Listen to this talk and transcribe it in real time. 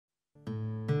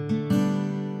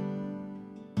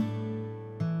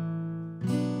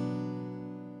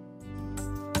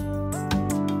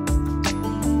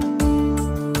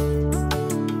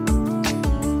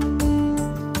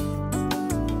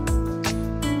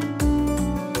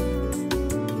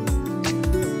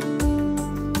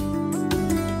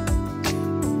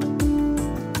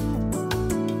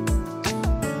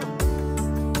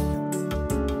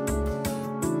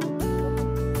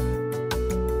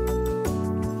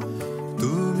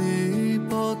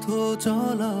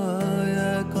চলায়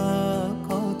একা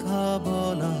কথা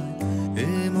বলায়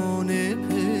এ মনে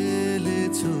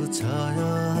ফেলেছো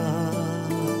ছায়া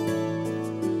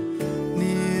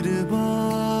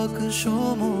নির্বাক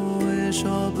সময়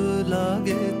সব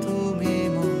লাগে তুমি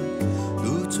মন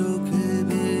দু চোখে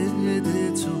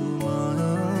বেঁধেছো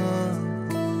মায়া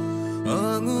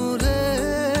আঙুলে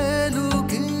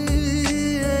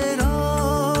লুকিয়ে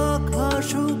রাখা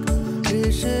সুখ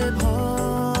এসে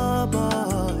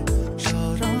ভাবায়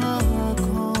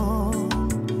সারাক্ষণ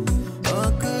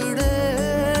আঁকড়ে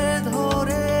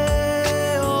ধরে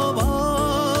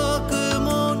অবাক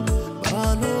মন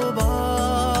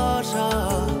ভালোবাসা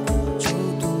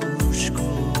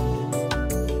চতুষ্কোণ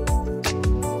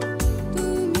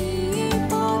তুমি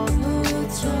পথ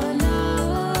চলা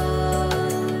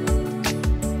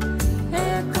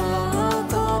একা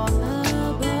কথা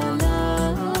বলা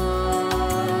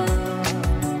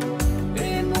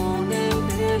এ মনে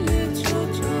ফেলেছো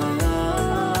ছায়া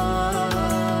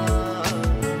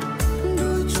দু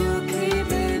চোখে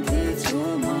বেঁধেছো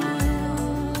মায়া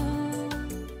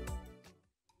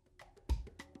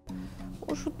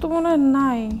ওষুধ তো মনে হয়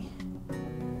নাই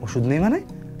ওষুধ নেই মানে?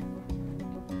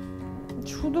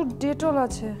 শুধু ডেটল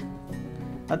আছে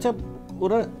আচ্ছা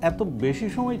ওরা এত বেশি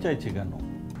সময় চাইছে কেন?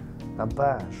 আব্বা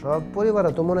সব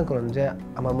পরিবারে তো মনে করেন যে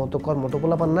আমার মতো কর্মটো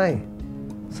পোলাপান নাই,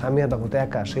 সামিয়ার বাবু তো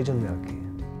একা, সেই জন্য আর কি।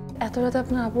 এত রাতে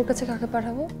আপনার আপুর কাছে কাকে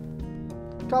পাঠাবো?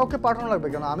 কাউকে পাঠানো লাগবে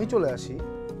কেন, আমি চলে আসি।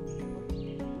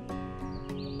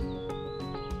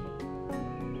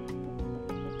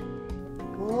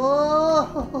 ও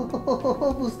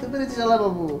বুঝতে পেরেছি শালা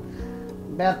বাবু,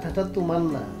 ব্যথাটা তোমার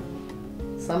না,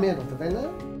 সামিয়ার কথা, তাই না?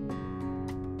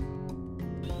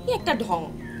 একটা ঢং,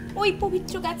 ওই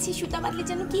পবিত্র গাছে সুতা বাঁধলে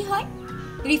যেন কি হয়।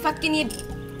 রিফাতকে নিয়ে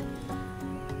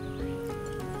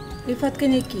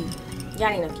কি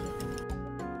জানি না কি।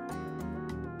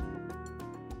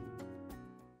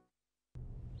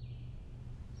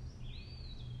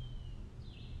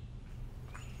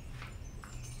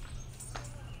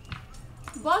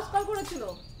 বস কল করেছিল,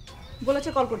 বলেছে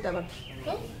কল করতে আবার।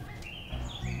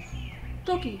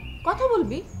 তো কি কথা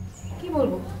বলবি? কি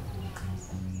বলবো?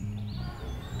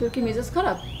 তোর কি মেজাজ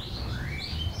খারাপ?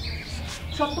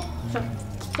 সব তো সব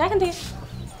যা এখান থেকে,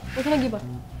 ওখানে গিয়ে বল।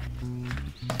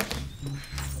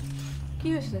 কি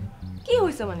হয়েছে? কি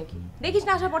হয়েছে মানে কি? দেখিস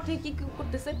না আসার পর থেকে কি কি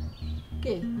করতেছে?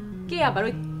 কে কে আবার?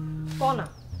 ওই কণা।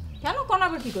 কেন কণা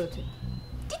আবার কি করেছে?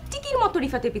 টিকটিকির মতো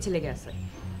রিফাতের পিছে লেগে আছে।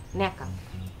 ন্যাকা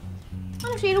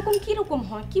মানুষ এরকম কিরকম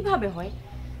হয়, কিভাবে হয়?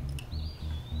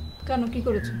 কেন কি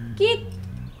করেছে? কি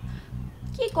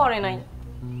কি করে নাই,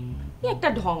 এই একটা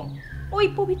ঢং। ওই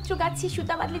পবিত্র গাছে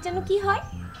সুতা বাঁধলে যেন কি হয়।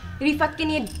 রিফাতকে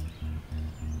নিয়ে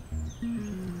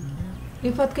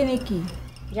কি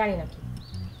জানি না।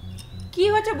 কি কি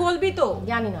হয়েছে বলবি তো?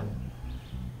 জানি না আমি।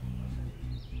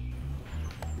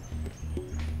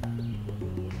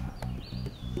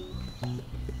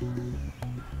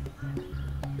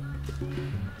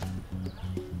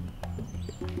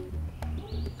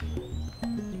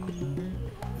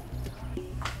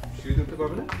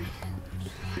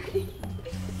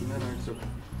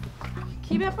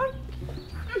 কি ব্যাপার?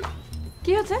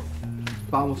 কি হচ্ছে?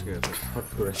 পা মুচকে গেছে হট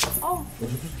করে। ও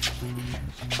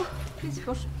প্লিজ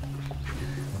বস।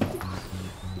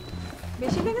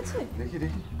 বেশি লেগেছে? দেখি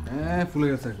দেখি, হ্যাঁ ফুলে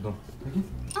গেছে একদম। দেখি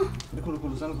দেখো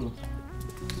খুলো চালু করো।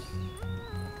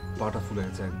 পাটা ফুলে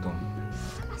গেছে একদম।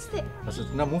 আচ্ছা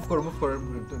না, মুভ করো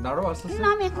নাড়াও আস্তে আস্তে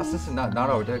আস্তে আস্তে, না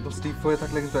নাড়াও। এটা একদম স্টিফ হয়ে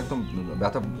থাকলে কিন্তু একদম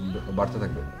ব্যথা বাড়তে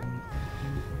থাকবে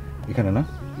এখানে, না?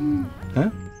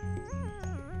 হ্যাঁ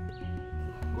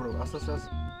আস্তে আস্তে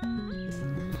আস্তে।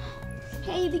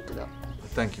 এই দিকটা দাও।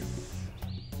 Thank you.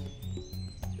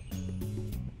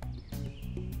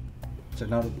 আচ্ছা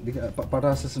নাড়ো, দেখি পাটা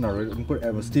আস্তে আস্তে নাড়ো, এরকম করে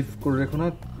স্টিফ করে রেখো না।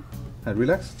 হ্যাঁ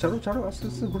রিল্যাক্স, ছাড়ো ছাড়ো আস্তে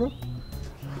আস্তে ঘুরো।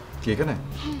 কি এখানে?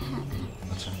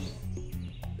 আচ্ছা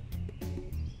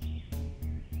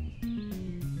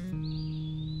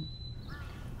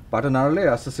পাটা নাড়ালে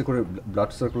আস্তে আস্তে করে ব্লাড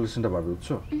সার্কুলেশনটা বাড়বে,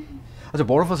 বুঝছো? আচ্ছা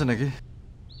বরফ আছে নাকি?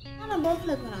 না বরফ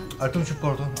লাগবে না। আর তুমি চুপ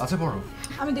করো তো, আছে বরফ?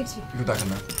 আমি দেখছি। একটু দেখেন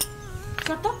না,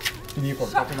 ছোট নিয়ে করো,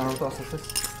 পাটা নাড়ো তো আস্তে আস্তে।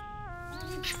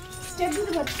 স্টেপ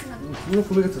দিতে পারছি না। পুরো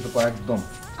ফুলে গেছে তো পা একদম।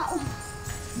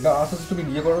 না আস্তে আস্তে তুমি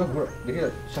ইয়ে করো, দেখি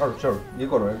ছাড়ো ছাড়ো, ইয়ে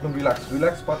করো একদম রিল্যাক্স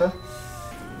রিল্যাক্স পাটা।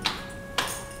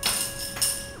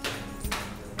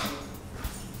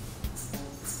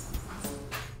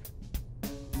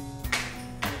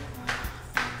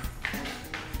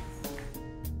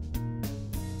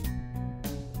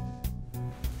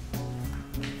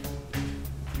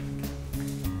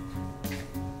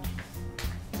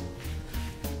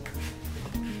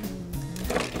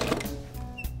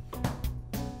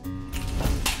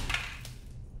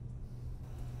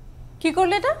 কি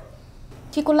করলে এটা?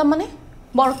 কি করলাম মানে?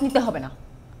 বরফ নিতে হবে না,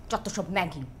 যত সব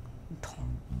ম্যাগি।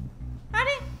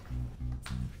 আরে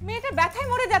মেয়েটা ব্যথায়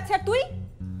মরে যাচ্ছে আর তুই?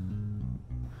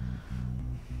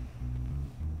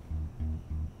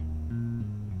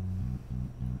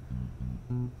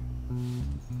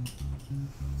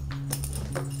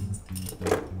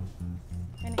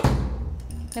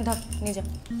 ধর নিয়ে যা।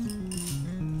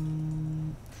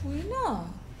 তুই না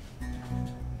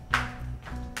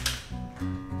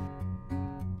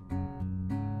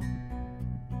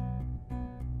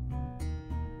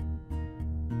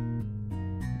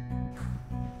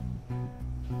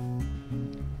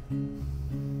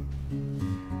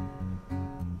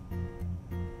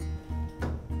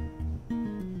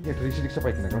একটা রিক্সা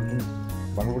পাই কিনা, কারণ তুমি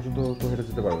বাংলা পর্যন্ত তো হেঁটে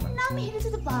যেতে পারবে না। না আমি হেঁটে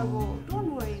যেতে পারবো, ডোন্ট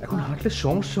ওয়ারি। এখন হাঁটলে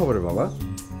সমস্যা হবে রে বাবা।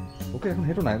 ওকে এখন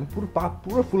হেঁটো না, এখন পুরো পা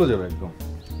পুরো ফুলে যাবে একদম।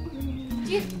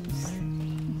 জি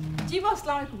জি বস,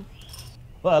 আসসালামু আলাইকুম।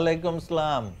 ওয়ালাইকুম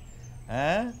সালাম।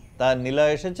 হ্যাঁ, তা নীলা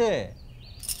এসেছে?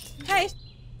 হ্যাঁ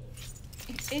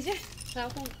এই যে।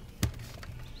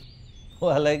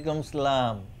 ওয়ালাইকুম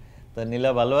সালাম। তা নীলা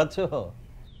ভালো আছো?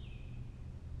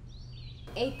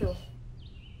 এই তো।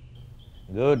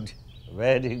 Good,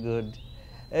 very good.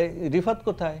 এই রিফাত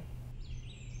কোথায়?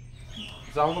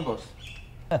 যাও না বস।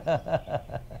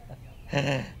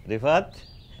 রিফাত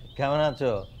কেমন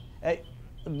আছো? এই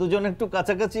দুজন একটু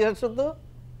কাছাকাছি আসো তো।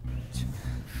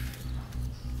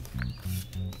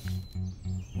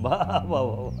 বাহ বাহ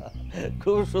বাহ,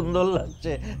 খুব সুন্দর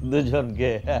লাগছে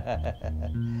দুজনকে।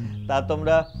 তা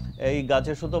তোমরা এই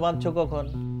গাছে সুতো বাঁধছো কখন?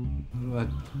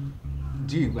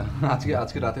 জি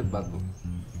আজকে রাতে বাঁধবো।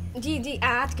 জি জি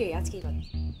আজকেই বাঁধবো।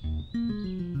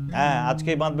 হ্যাঁ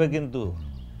আজকেই বাঁধবে, কিন্তু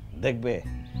দেখবে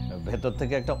ভেতর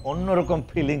থেকে একটা অন্যরকম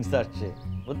ফিলিংস আসছে,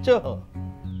 বুঝছো?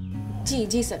 জি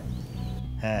জি স্যার।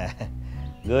 হ্যাঁ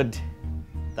গুড,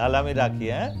 তাহলে আমি রাখি।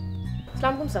 হ্যাঁ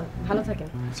আসসালামু আলাইকুম স্যার, ভালো থাকেন।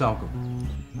 আসসালামু আলাইকুম।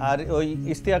 আর ওই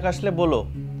ইস্তিয়াক আসলে বলো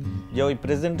যে ওই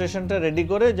প্রেজেন্টেশনটা রেডি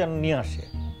করে যেন নিয়ে আসে।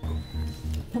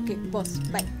 ওকে বস,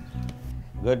 বাই।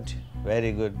 Good,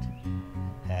 very good.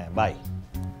 হ্যাঁ বাই।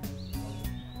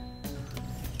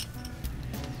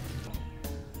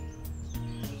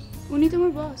 উনি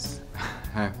তোমার বস?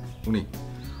 হ্যাঁ উনি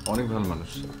অনেক ভালো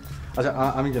মানুষ। আচ্ছা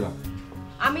আমি গেলাম।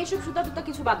 আমি এসব সুতা টুতা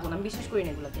কিছু বাঁধবো না, আমি বিশ্বাস করি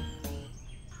না এগুলোতে।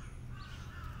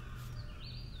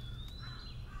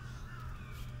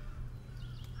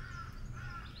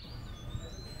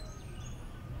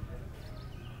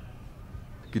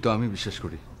 কিন্তু আমি বিশ্বাস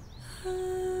করি।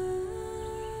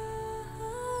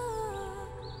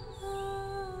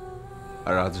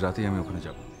 আর আজ রাতেই আমি ওখানে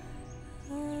যাব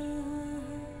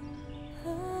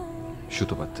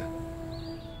সুতো বাঁধতে।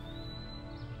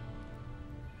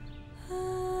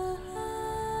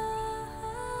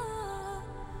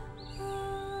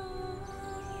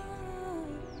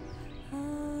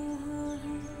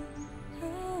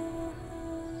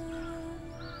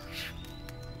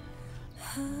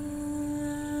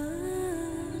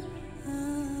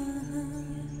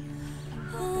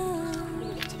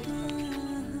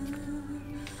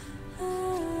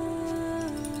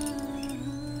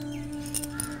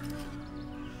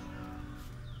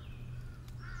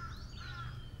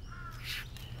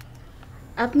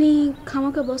 আপনি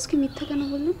খামাকা বসকে মিথ্যা কেন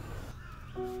বললেন?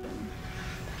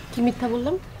 কি মিথ্যা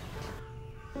বললাম?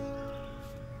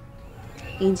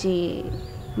 এই যে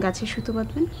গাছে সুতো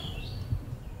বাঁধবেন।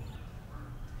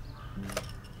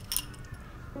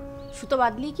 সুতো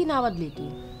বাঁধলি কি না বাঁধলি কি?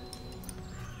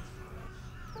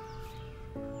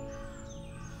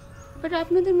 বাট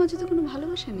আপনাদের মাঝে তো কোনো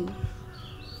ভালোবাসা নেই।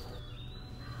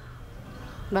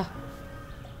 বাহ,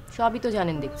 সবই তো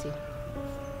জানেন দেখছি।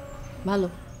 ভালো।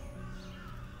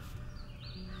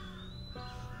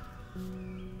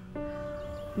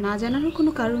 না জানারও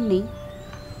কোনো কারণ নেই।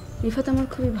 রিফাত আমার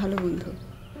খুবই ভালো বন্ধু।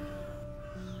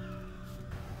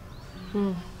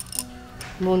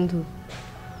 বন্ধু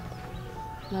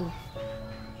ভালো।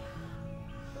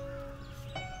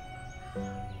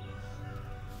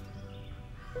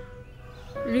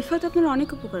 রিফাত আপনার অনেক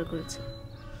উপকার করেছে।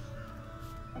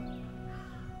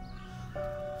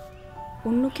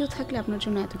 অন্য কেউ থাকলে আপনার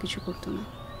জন্য এত কিছু করতো না।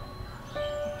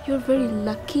 ইউ আর ভেরি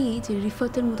লাকি যে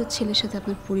রিফাতের মতো ছেলের সাথে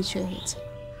আপনার পরিচয় হয়েছে।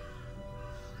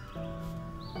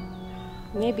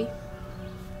 মেবি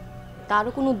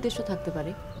তারও কোনো উদ্দেশ্য থাকতে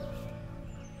পারে।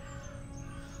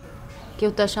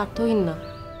 কেউ তার স্বার্থহীন না।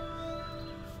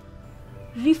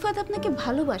 রিফাত আপনাকে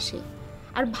ভালোবাসে,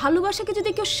 আর ভালোবাসাকে যদি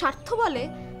কেউ স্বার্থ বলে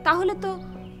তাহলে তো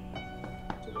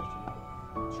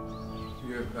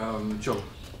চলো,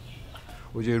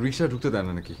 ওই যে রিক্সা ঢুকতে দেয়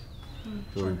না নাকি,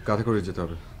 তো ওই কাঁধে করে যেতে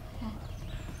হবে।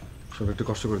 সব একটু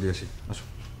কষ্ট করে দিয়েছি। আসো।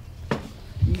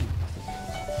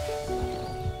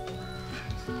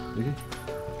 দেখি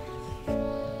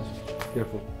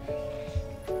কেয়ারফুল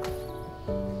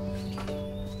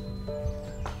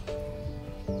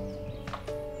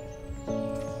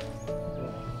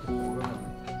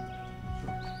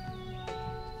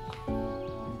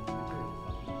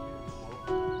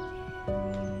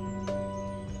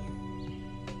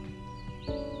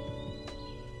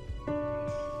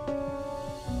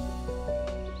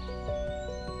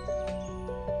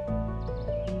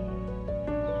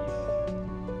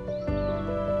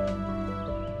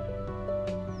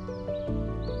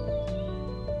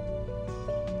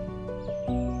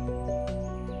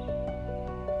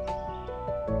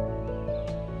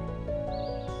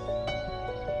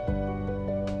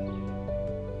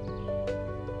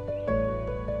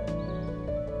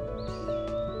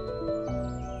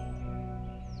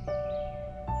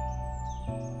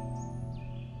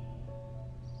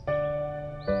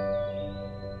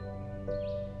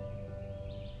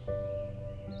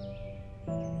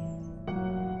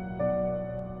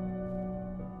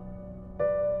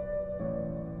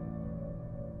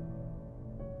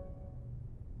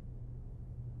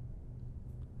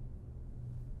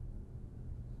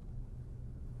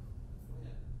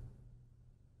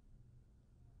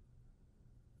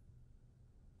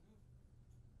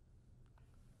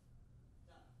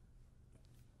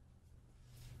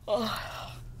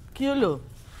কি হলো?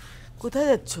 কোথায়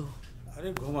যাচ্ছ? আরে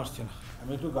ঘুম আসছে না,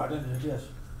 আমি একটু গার্ডেন হেঁটে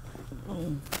আসি।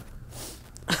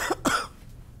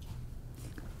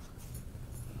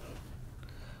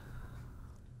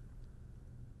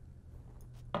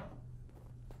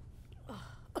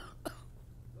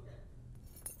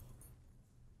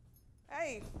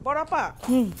 এই বড়াপা,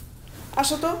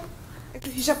 আসো তো একটু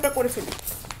হিসাবটা করে ফেলি।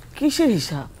 কিসের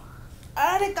হিসাব?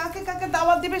 আরে কাকে কাকে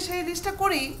দাওয়াত দিবে সেই লিস্টটা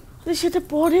করি। সেটা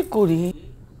পরে করি।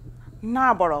 না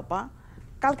বড়াপা,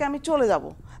 কালকে আমি চলে যাব,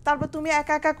 তারপর তুমি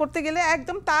একা একা করতে গেলে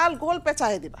একদম তাল গোল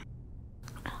পেঁচায় দিবা।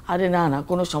 আরে না না,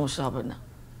 কোনো সমস্যা হবে না।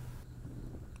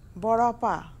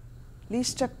 বড়াপা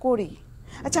লিস্টটা করি।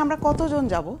 আচ্ছা আমরা কতজন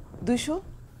যাব? 200?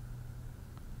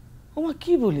 ওমা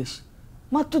কি বলিস,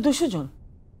 মাত্র 200 জন?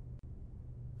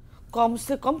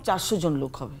 কমসে কম 400 জন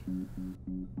লোক হবে।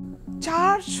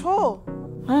 400?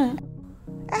 হ্যাঁ।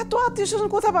 এত আত্মীয় স্বজন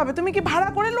কোথায় পাবে? তুমি কি ভাড়া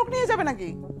করে লোক নিয়ে যাবে নাকি?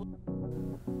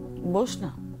 বস না,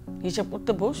 হিসাব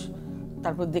করতে বস,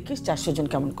 তারপর দেখিস 400 জন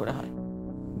কেমন করে হয়।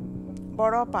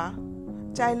 বড়াপা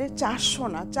চাইলে 400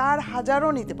 না 4000ও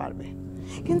নিতে পারবে,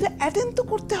 কিন্তু অ্যাটেন্ড তো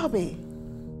করতে হবে।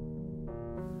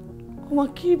 ওমা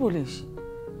কি বলিস,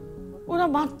 ওরা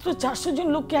মাত্র 400 জন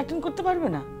লোককে অ্যাটেন্ড করতে পারবে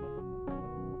না?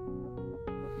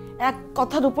 এক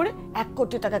কথার উপরে 1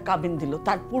 কোটি টাকা কাবিন দিল,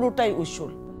 তার পুরোটাই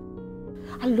উসুল।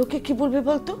 আর লোকে কি বলবে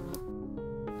বলতো?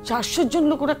 400 জন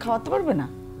লোক ওরা খাওয়াতে পারবে না।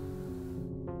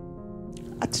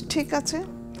 আচ্ছা ঠিক আছে,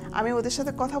 আমি ওদের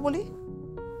সাথে কথা বলি।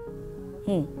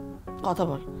 কথা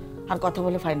বল, আর কথা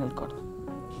বলে ফাইনাল কর।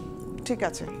 ঠিক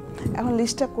আছে, এখন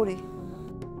লিস্টটা করি।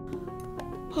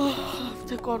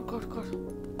 কর কর কর।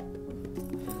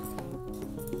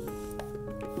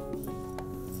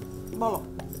 বলো।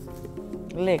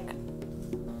 লেখ।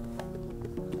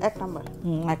 1 নাম্বার।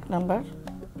 1 নাম্বার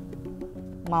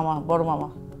মামা, বড় মামা,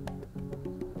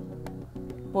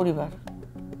 পরিবার,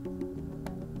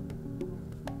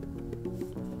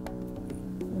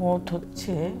 মোট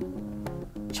হচ্ছে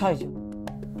 6 জন।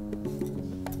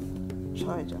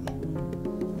 6 জন।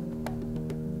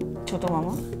 ছোট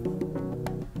মামা,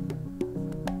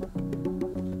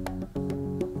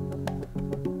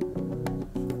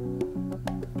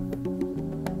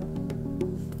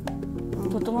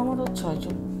 ছোট মামারও 6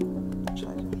 জন।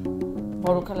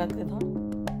 বড় খালাকে ধর।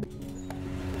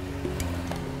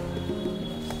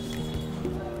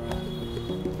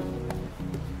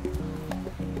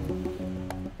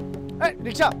 এই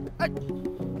রিকশা,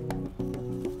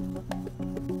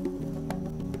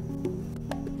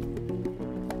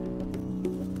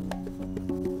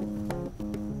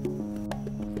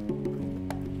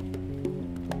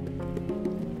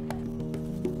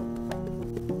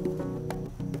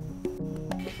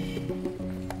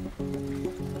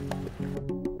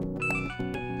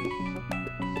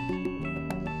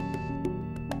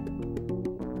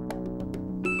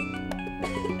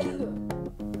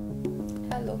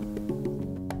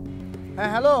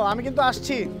 হ্যাঁ হ্যালো, আমি কিন্তু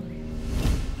আসছি।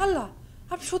 আল্লাহ,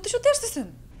 আপনি সত্যি সত্যি আসতেছেন?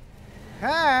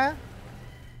 হ্যাঁ।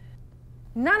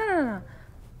 না না না না,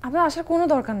 আপনার আসার কোনো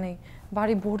দরকার নেই।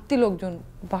 বাড়ি ভর্তি লোকজন,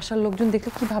 বাসার লোকজন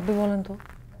দেখলে কি ভাববে বলেন তো?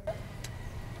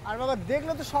 আর বাবা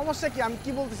দেখলে তো সমস্যা কি? আমি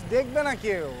কি বলতেছি, দেখবে না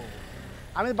কেউ।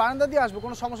 আমি বারান্দা দিয়ে আসবো,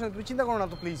 কোনো সমস্যা নেই, তুমি চিন্তা করো না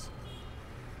তো প্লিজ।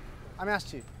 আমি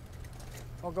আসছি।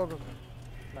 ওকে ওকে ওকে,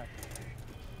 বাই।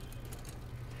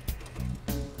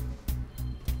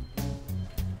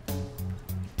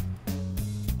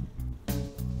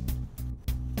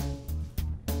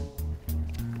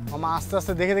 মামা আস্তে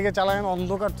আস্তে দেখে দেখে চালায়,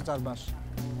 অন্ধকার তো চারপাশ।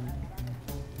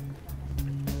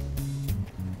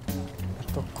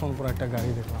 এতক্ষণ পর একটা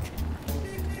গাড়ি দেখলাম।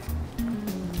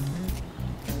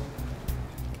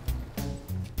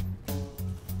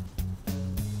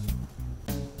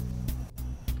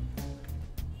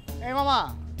 এই মামা,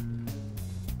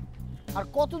 আর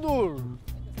কত দূর?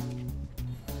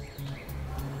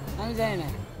 আমি জানি না।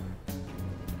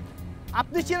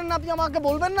 আপনি চিনেন না, আপনি আমাকে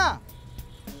বলবেন না?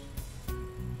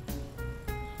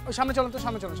 ওই সামনে চলেন তো,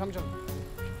 সামনে চলেন, সামনে চলেন,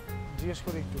 জিজ্ঞেস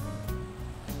করি একটু।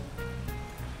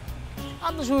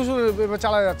 আপনি শুধু শুধু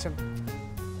চালায় যাচ্ছেন।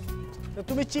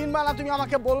 তুমি চিনবা না, তুমি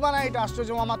আমাকে বলবা না, এটা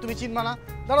আশ্চর্য মামা, তুমি চিনবা না।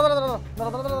 দাঁড়া দাঁড়া দাঁড়া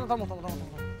দাঁড়া দাঁড়া দাঁড়া, থামো থামো থামো।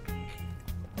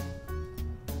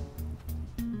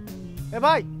 এ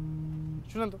ভাই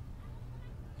শুনেন তো।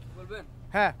 বলবেন?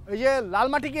 হ্যাঁ, ওই যে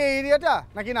লালমাটি কি এই এরিয়াটা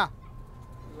নাকি না?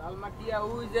 লালমাটিয়া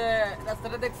ওই যে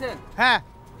রাস্তাটা দেখছেন? হ্যাঁ,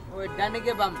 ওই ডানে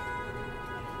গিয়ে বাম।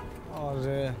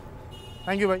 আরে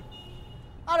থ্যাংক ইউ ভাই।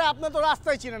 আরে আপনি তো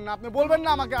রাস্তায় চিনেন না, আপনি বলবেন না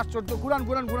আমাকে? আশ্চর্য। ঘুরান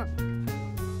ঘুরান ঘুরান,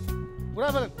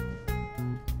 ঘুরাই ফেলেন।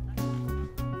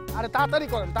 আরে তাড়াতাড়ি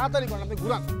করেন, তাড়াতাড়ি করেন, আপনি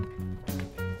ঘুরান।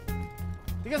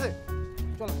 ঠিক আছে,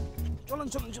 চলুন চলুন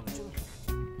চলুন চলুন চলুন।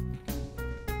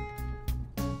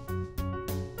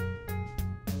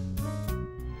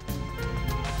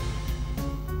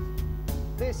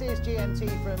 This is GMT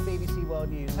from BBC World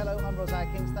News. Hello, I'm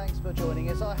Zakia. Thanks for joining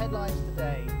us. Our headlines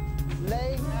today.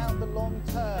 Laying out the long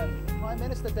term. Prime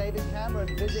Minister David Cameron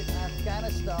visits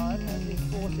Afghanistan as his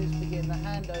forces begin the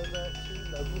handover to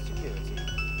local security.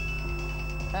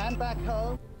 And back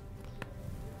home.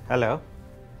 Hello,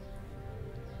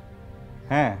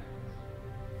 হ্যাঁ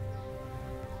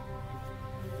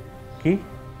কি?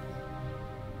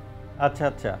 আচ্ছা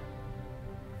আচ্ছা,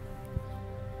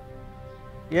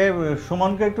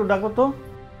 সুমনকে একটু ডাকো তো।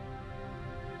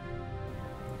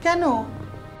 কেন?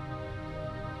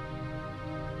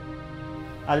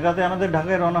 আজ রাতে আমাদের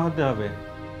ঢাকায় রওনা হতে হবে।